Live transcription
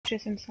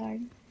just inside.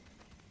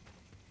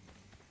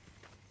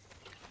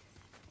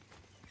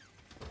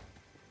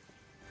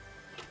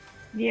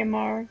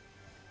 DMR.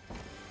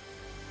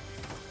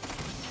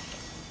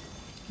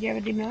 Do you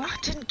have a DMR? Oh,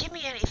 it didn't give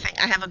me anything.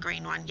 I have a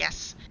green one,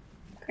 yes.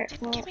 Okay,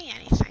 Didn't well, give me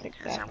anything. take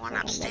Is that, there one I don't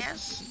like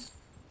upstairs?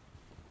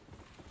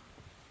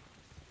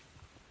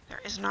 There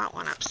is not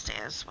one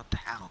upstairs. What the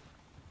hell?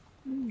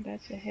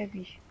 That's a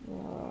heavy.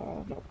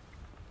 No.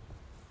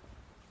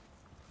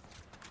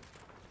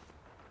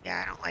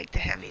 Yeah, I don't like the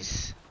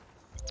heavies.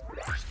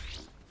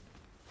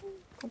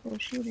 Couple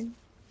of shooting.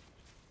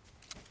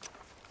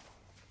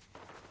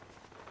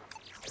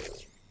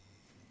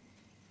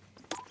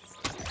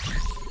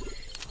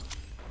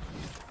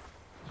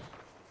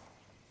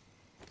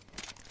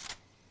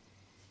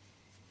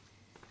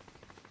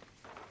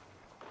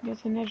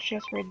 There's another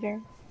chest right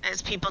there.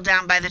 There's people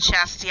down by the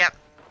chest, yep.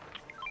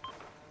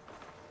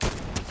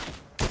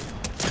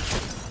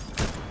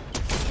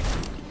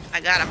 I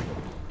got him.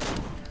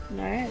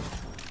 Nice.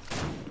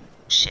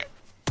 Shit.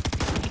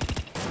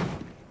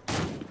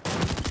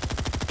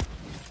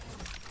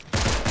 I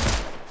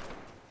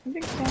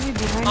think somebody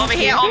behind Over us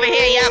here, is- over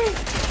here, yep.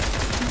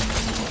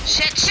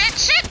 Shit, shit,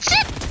 shit,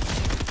 shit!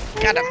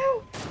 Got him.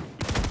 No.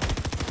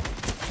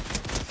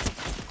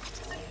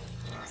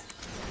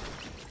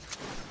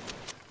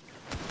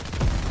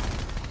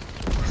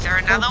 Is there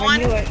another Oh, I one?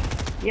 knew it.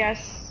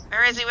 Yes.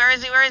 Where is he, where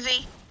is he, where is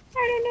he?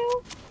 I don't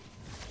know.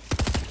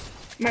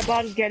 My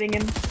bot is getting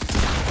him.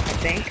 I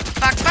think.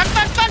 Fuck, fuck,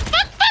 fuck, fuck,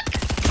 fuck, fuck!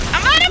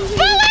 I'm out of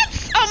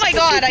bullets! Oh my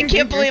god, I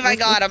can't believe I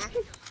got him.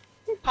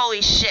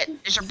 Holy shit.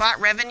 Is your bot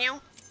revenue?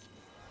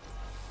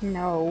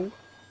 No.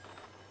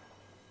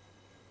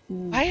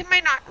 Why am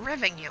I not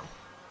revving you?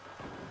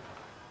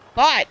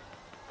 Bot!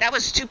 That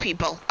was 2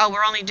 people. Oh,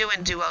 we're only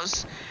doing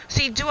duos.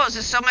 See, duos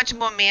is so much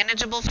more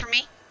manageable for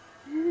me.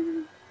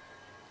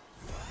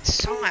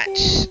 So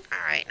much.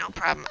 Alright, no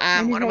problem.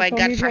 What do I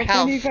got for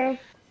health?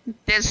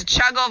 There's a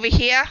chug over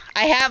here.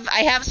 I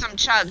have some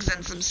chugs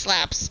and some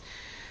slaps.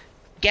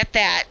 Get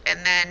that,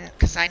 and then,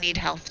 because I need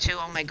health too.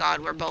 Oh my god,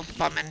 we're both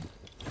bumming.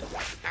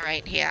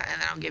 Alright, here,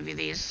 and then I'll give you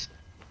these.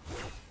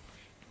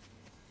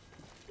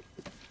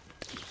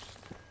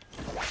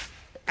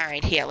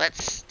 Alright, here,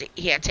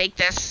 take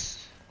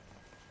this.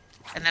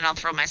 And then I'll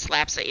throw my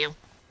slaps at you.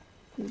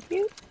 Thank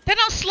you. Then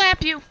I'll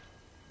slap you.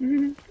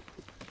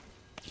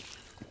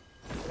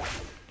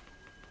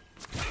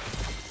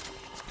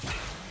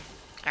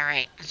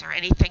 Alright, is there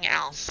anything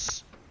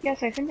else?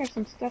 Yes, I think there's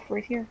some stuff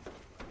right here.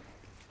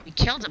 We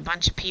killed a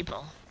bunch of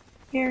people.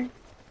 Here.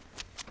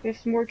 There's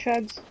some more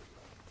chugs.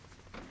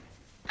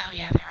 Oh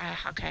yeah, there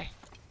are, okay.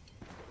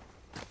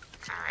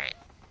 Alright.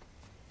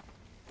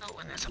 Oh,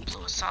 and there's a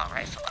blue assault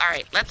rifle.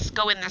 Alright, let's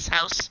go in this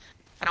house.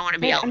 I don't want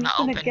to be out in the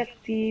I'm open. just gonna get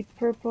the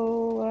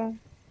purple,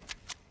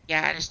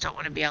 Yeah, I just don't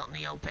want to be out in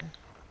the open.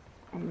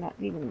 I'm not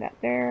leaving that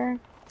there.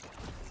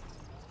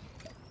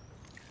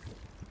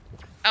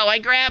 Oh, I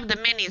grabbed the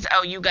minis.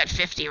 Oh, you got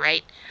 50,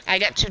 right? I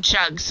got 2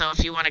 chugs, so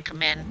if you want to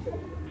come in.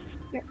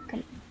 Yeah,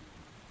 come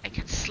I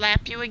can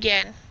slap you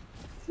again.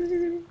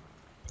 on.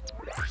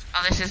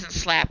 Oh, this isn't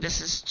slap, this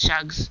is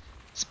chugs.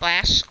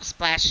 Splash? I'll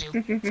splash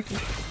you.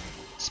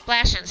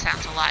 Splashing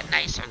sounds a lot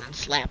nicer than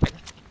slapping.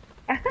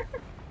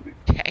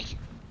 Okay.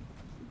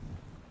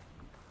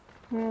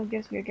 Well, I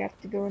guess we got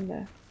to go in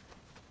the...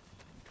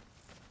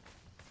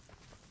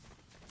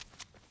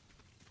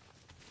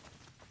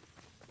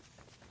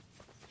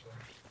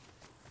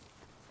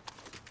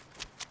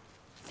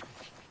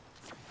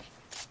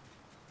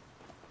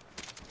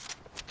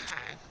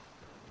 Okay.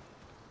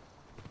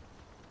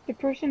 The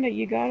person that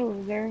you got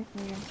over there.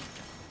 Oh, yeah.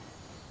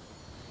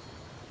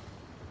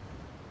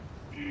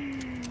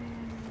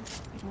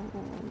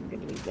 I'm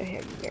gonna leave the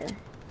heavy there.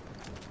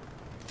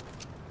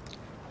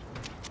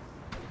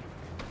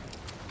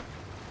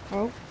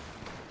 Oh.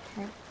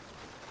 Okay.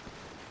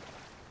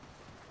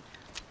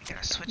 I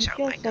gotta switch out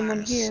Kill my someone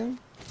guns. here.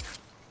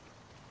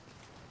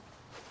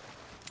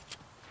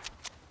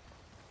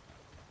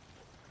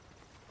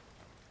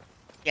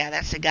 Yeah,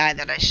 that's the guy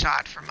that I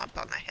shot from up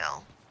on the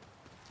hill.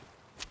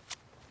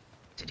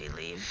 Did he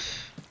leave?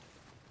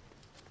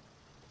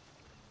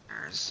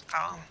 There is.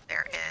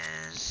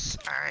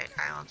 Alright,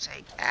 I will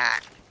take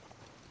that.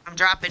 I'm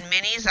dropping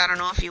minis. I don't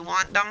know if you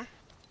want them.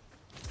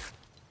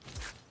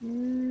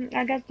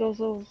 I got those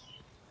little...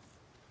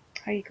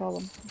 How you call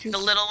them? The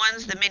little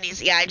ones, the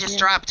minis. Yeah, I just Yeah.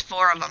 dropped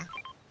 4 of them.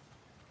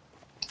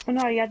 Oh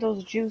no, I got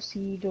those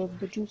juicy, the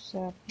juice,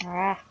 how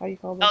you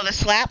call them? Oh, the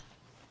slap?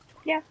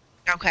 Yeah.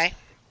 Okay.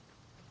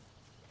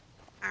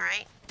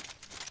 Alright.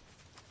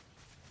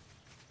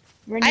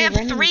 When I you're have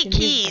running, 3 you can use them.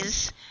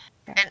 keys.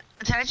 Okay. And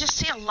did I just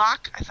see a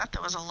lock? I thought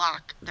there was a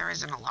lock. There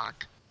isn't a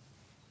lock.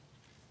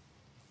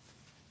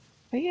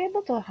 Are you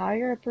able to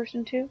hire a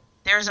person too?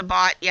 There's a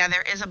bot. Yeah,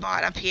 there is a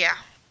bot up here.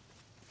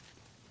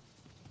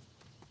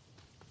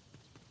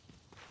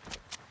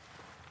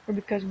 Or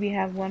because we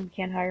have one, we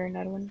can't hire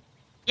another one?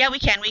 Yeah, we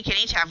can. We can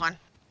each have one.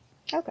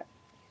 Okay.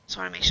 Just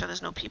want to make sure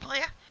there's no people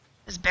here.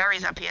 There's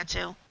berries up here,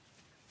 too.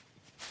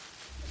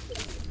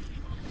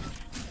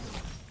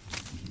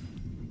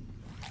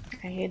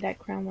 I hate that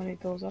crown when it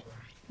goes up.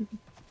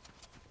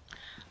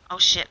 Oh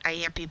shit, I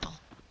hear people.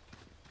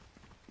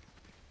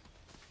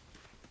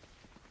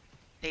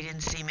 They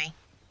didn't see me.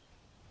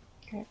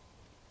 Okay.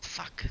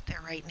 Fuck,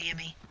 they're right near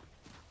me.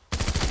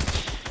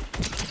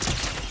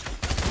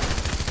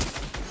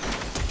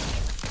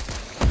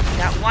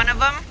 Got one of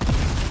them.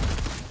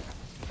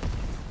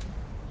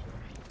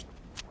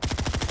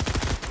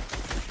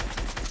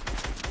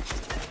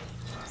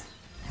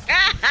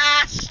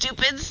 Ah,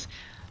 stupids.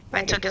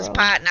 I took his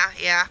partner,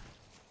 yeah.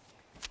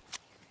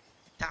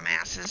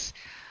 Dumbasses.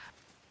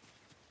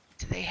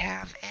 Do they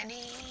have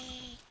any?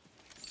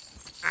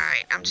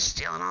 Alright, I'm just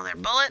stealing all their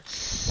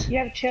bullets. You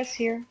have chests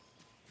here.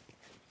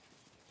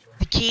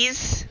 The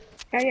keys?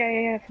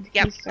 Yeah. For the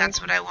Yep, keys,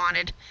 that's what I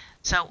wanted.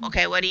 So,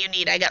 okay, what do you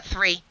need? I got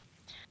 3.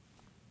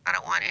 I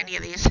don't want any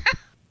of these.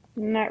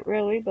 Not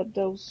really, but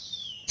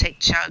those... Take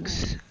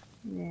chugs.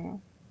 Yeah.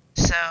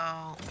 So...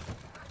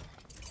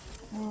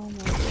 Oh my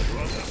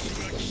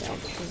goodness.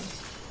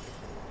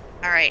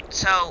 Alright,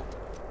 so...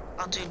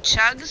 I'll do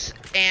chugs,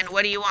 and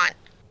what do you want?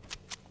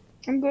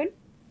 I'm good.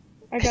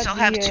 I still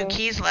have 2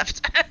 keys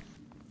left.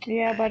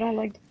 Yeah, but I don't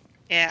like...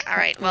 Yeah,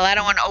 alright. Well, I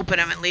don't want to open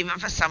them and leave them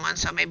for someone,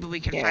 so maybe we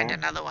can find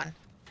another one.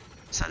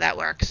 So that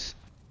works.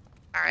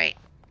 Alright.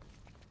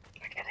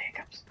 I get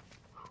hiccups.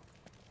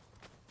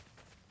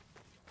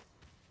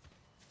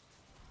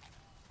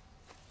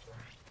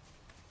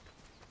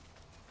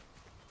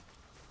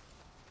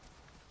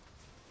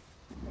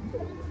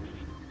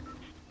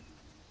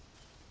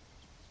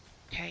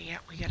 Okay, yeah,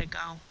 we gotta go.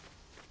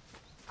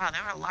 Wow,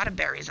 there are a lot of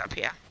berries up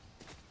here.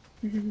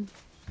 Okay,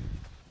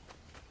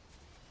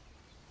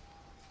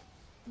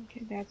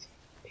 that's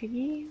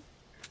Piggy.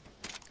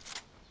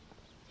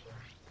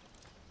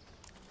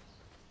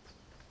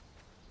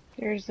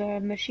 There's a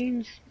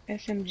machines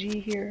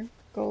SMG here.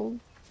 Gold.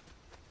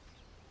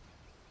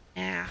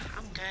 Yeah,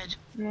 I'm good.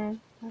 No.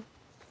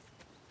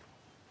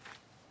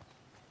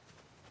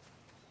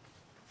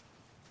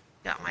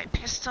 Got my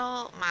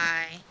pistol,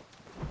 my...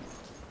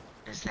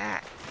 What is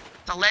that?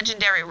 The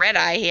legendary red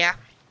eye here.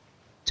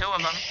 2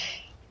 of them.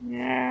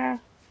 Yeah.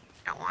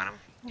 Don't want them.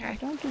 Okay. I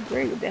don't do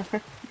great with them.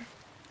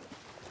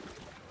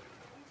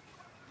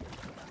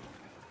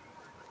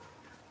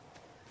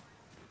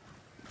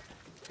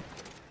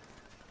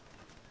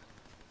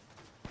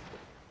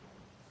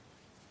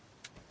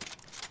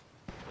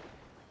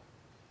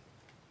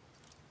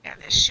 Yeah,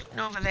 they're shooting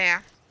over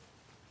there.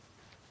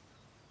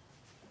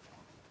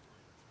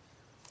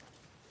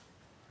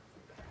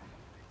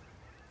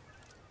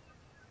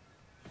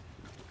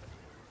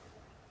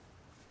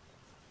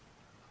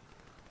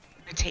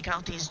 I take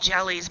out these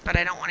jellies, but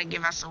I don't want to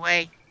give us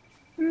away.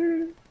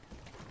 We're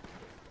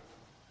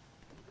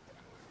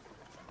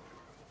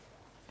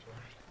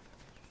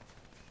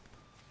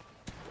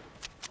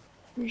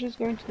just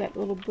going to that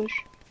little bush.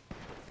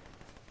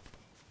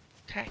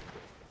 Okay.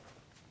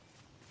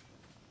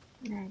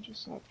 Yeah, I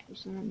just saw a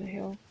person on the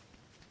hill.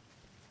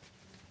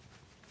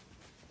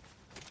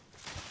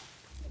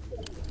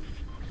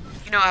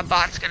 You know our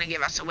bot's gonna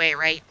give us away,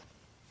 right?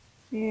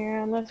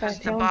 Yeah, unless I Because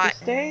the tell him bot to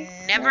stay.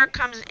 never Right?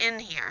 comes in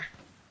here.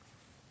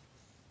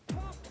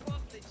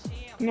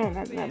 No,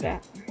 not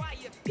that.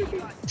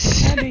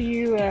 How do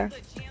you, here.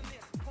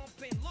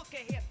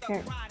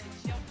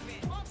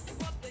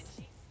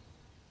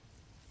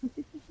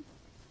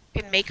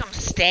 Can make him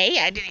stay?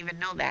 I didn't even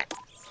know that.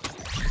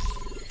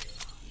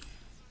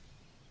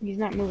 He's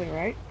not moving,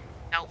 right?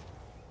 Nope.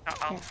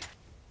 Uh-oh.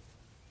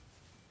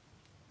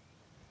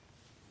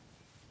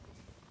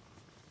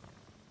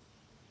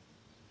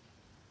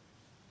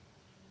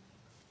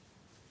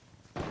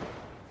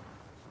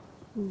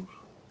 Oof.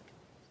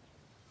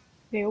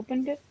 They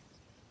opened it?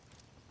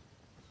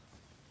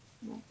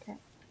 Okay.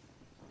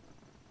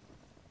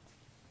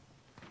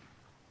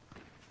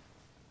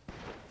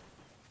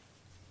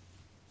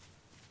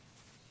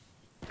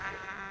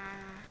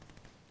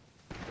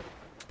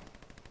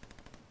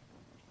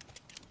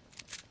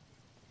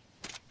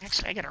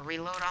 Actually, I gotta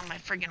reload all my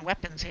friggin'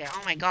 weapons here.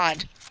 Oh my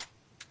god.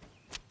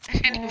 I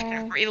didn't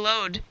even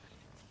reload.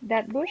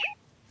 That bush?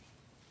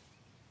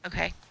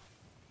 Okay.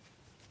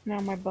 Now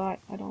my bot,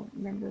 I don't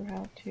remember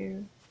how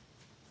to...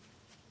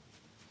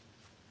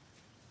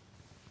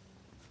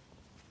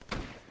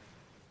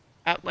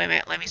 Oh, wait a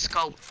minute. Let me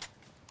scope.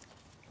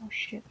 Oh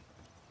shit.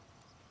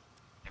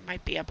 It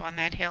might be up on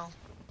that hill.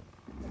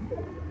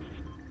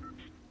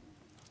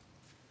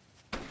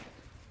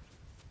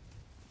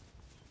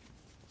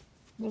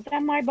 Was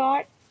that my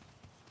bot?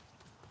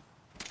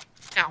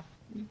 No.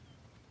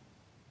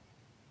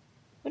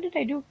 What did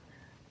I do?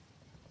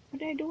 What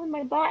did I do with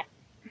my bot?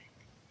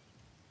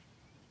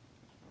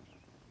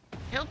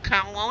 He'll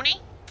come, won't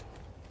he?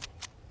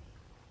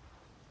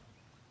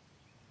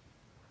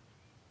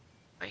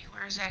 Wait,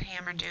 where's that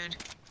hammer dude?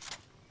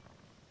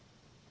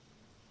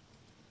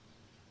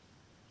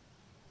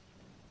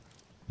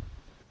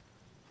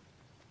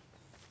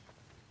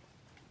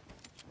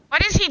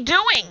 What is he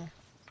doing?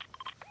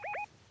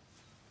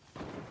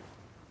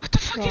 What the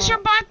fuck is your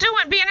bot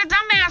doing? Being a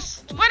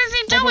dumbass. What is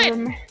he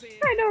doing?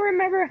 I don't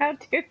remember how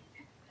to.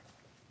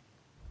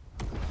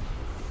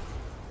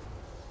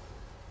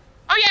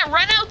 Yeah,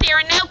 run out there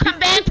and now come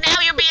back. Now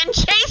you're being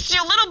chased,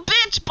 you little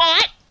bitch,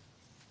 bot.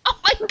 Oh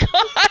my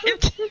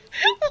god.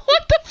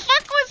 What the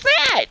fuck was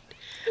that?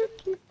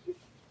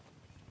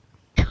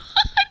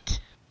 God.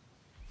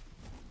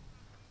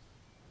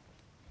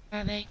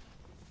 Are they?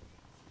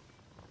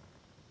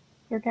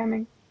 They're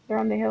coming. They're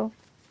on the hill.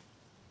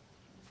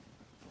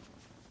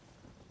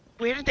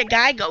 Where did the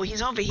guy go?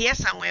 He's over here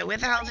somewhere. Where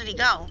the hell did he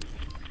go?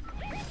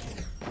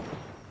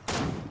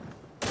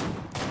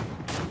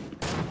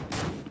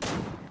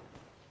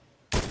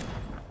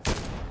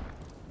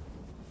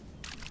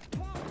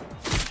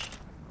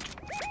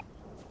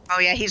 Oh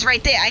yeah, he's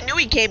right there. I knew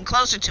he came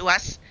closer to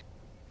us.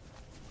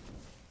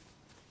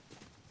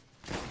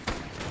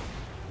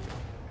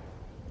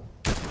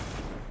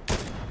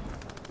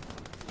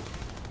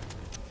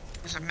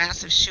 There's a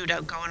massive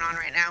shootout going on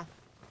right now.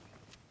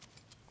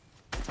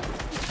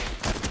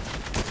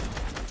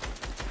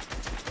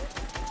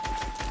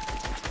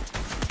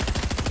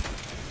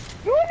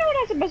 Oh no,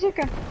 that's a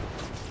bazooka.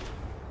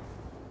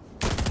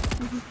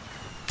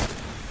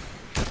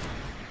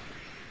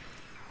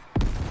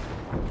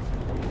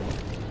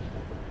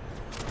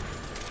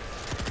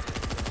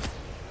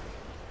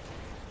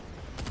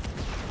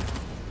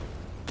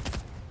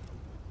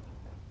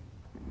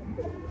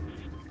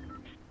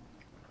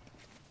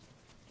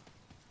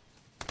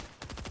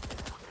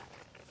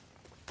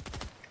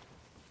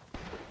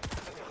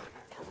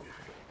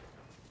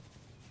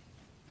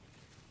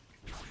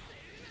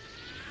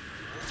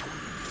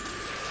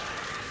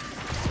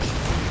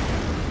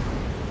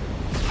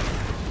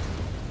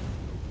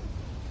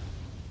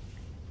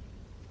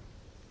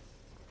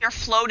 You're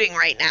floating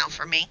right now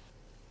for me.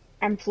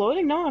 I'm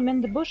floating? No, I'm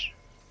in the bush.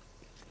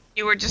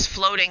 You were just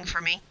floating for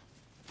me.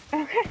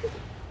 Okay.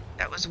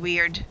 That was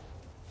weird.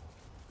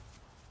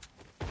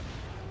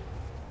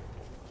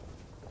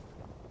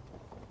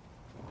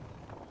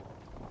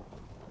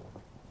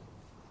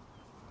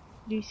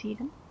 Do you see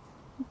them?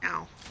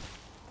 No.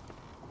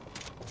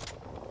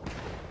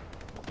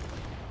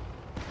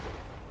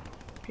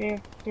 Yeah,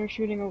 they're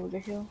shooting over the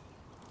hill.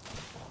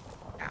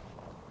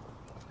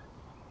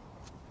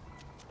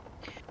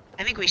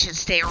 I think we should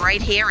stay right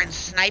here and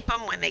snipe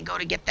them when they go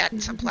to get that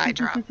supply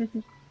drop.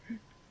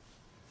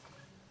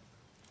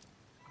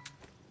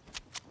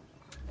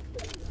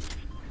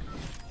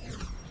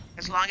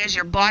 As long as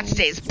your bot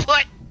stays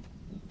put.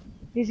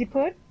 Is he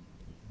put?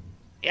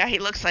 Yeah, he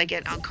looks like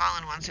it. Oh,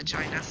 Colin wants to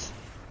join us.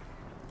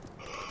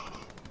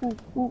 Ooh,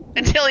 ooh.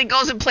 Until he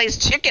goes and plays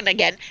chicken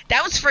again.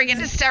 That was friggin'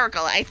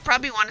 hysterical. I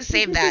probably want to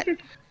save that.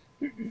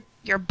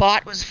 Your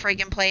bot was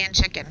friggin' playing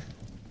chicken.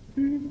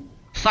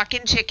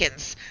 Fucking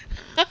chickens.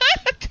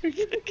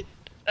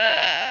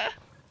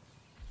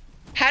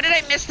 How did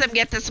I miss them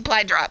get the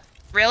supply drop?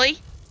 Really?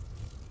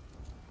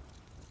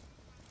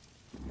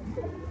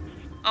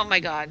 Oh my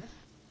god.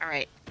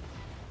 Alright.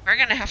 We're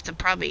gonna have to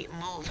probably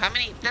move. How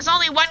many? There's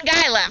only one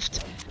guy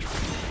left.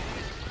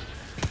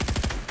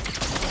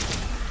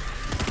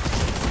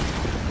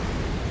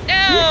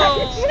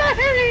 No!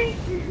 Sorry.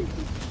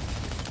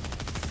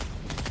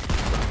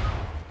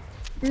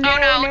 No,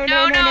 no, no,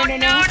 no, no, no, no, no,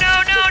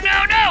 no,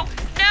 no,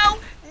 no,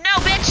 no,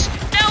 bitch,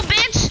 no,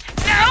 bitch,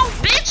 no,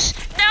 bitch,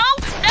 no,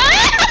 no.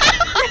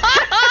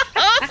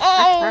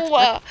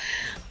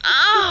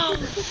 Oh,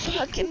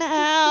 fucking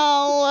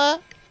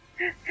hell.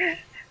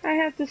 I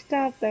have to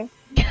stop though.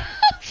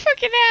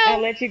 Fucking hell.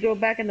 I'll let you go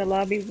back in the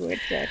lobby with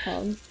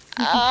Colin.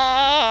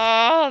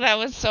 Oh, that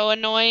was so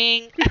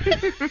annoying.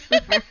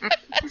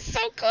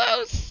 So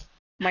close.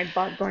 My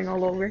bot going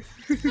all over.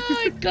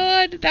 Oh my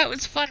god, that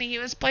was funny. He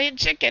was playing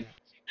chicken.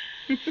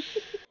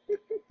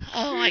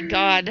 Oh my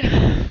god.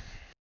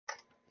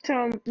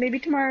 So, maybe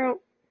tomorrow.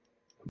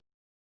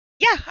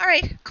 Yeah,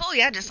 alright. Cool,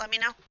 yeah, just let me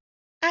know.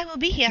 I will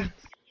be here.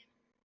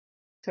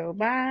 So,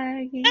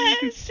 bye.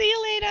 See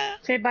you later.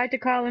 Say bye to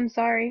Colin,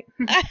 sorry.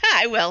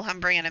 I will. I'm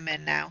bringing him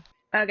in now.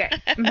 Okay,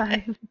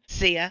 bye.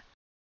 See ya.